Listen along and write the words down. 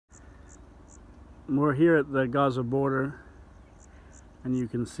We're here at the Gaza border, and you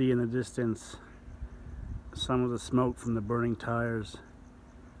can see in the distance some of the smoke from the burning tires,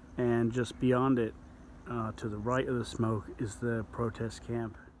 and just beyond it, to the right of the smoke, is the protest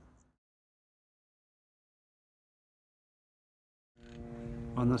camp.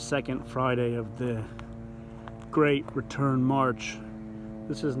 On the second Friday of the Great Return March,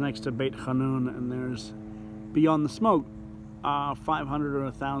 this is next to Beit Hanun, and there's, beyond the smoke, 500 or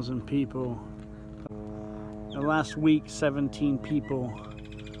 1,000 people. The last week, 17 people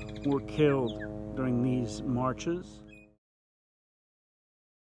were killed during these marches.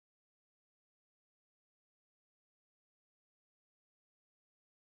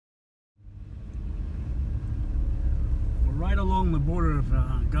 We're right along the border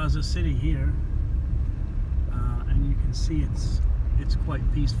of Gaza City here, and you can see it's quite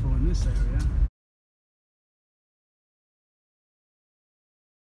peaceful in this area.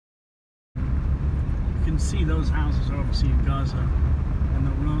 You can see those houses are obviously in Gaza, and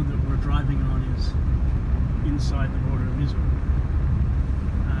the road that we're driving on is inside the border of Israel.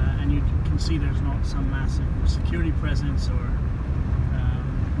 And you can see there's not some massive security presence or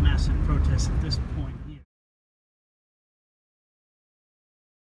massive protests at this point here.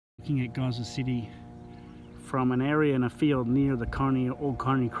 Looking at Gaza City from an area in a field near the Old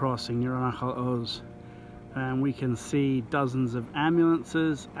Carney crossing near Nachal Oz, and we can see dozens of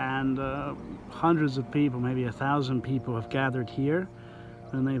ambulances and hundreds of people, maybe 1,000 people, have gathered here,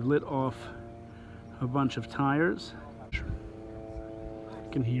 and they've lit off a bunch of tires. You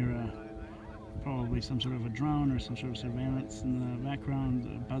can hear probably some sort of a drone or some sort of surveillance in the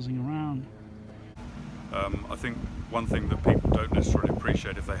background buzzing around. I think one thing that people don't necessarily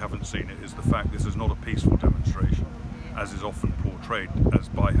appreciate if they haven't seen it is the fact this is not a peaceful demonstration, as is often portrayed as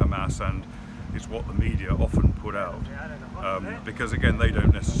by Hamas, and it's what the media often put out, because again they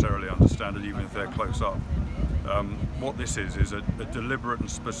don't necessarily understand it even if they're close up. What this is a deliberate and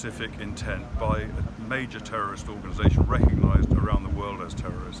specific intent by a major terrorist organisation recognised around the world as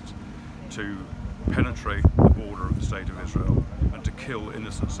terrorists to penetrate the border of the State of Israel and to kill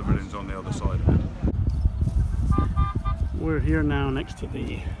innocent civilians on the other side of it. We're here now next to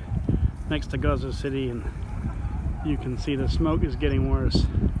Gaza City, and you can see the smoke is getting worse,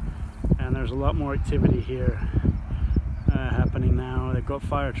 and there's a lot more activity here happening now. They've got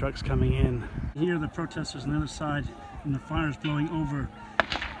fire trucks coming in. Here the protesters on the other side, and the fire's blowing over,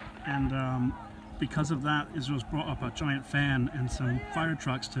 and because of that, Israel's brought up a giant fan and some fire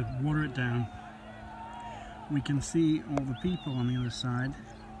trucks to water it down. We can see all the people on the other side,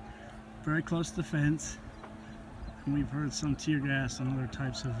 very close to the fence, and we've heard some tear gas and other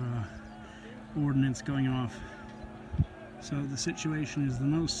types of ordnance going off. So the situation is the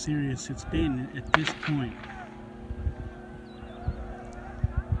most serious it's been at this point.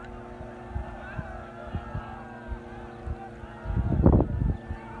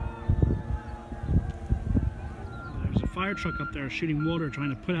 There's a fire truck up there shooting water,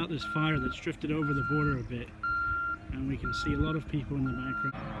 trying to put out this fire that's drifted over the border a bit. And we can see a lot of people in the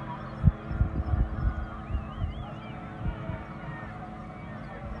background.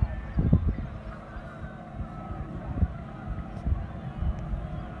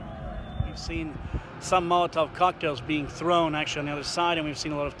 We've seen some Molotov cocktails being thrown actually on the other side, and we've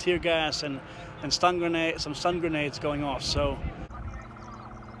seen a lot of tear gas and some stun grenades going off. So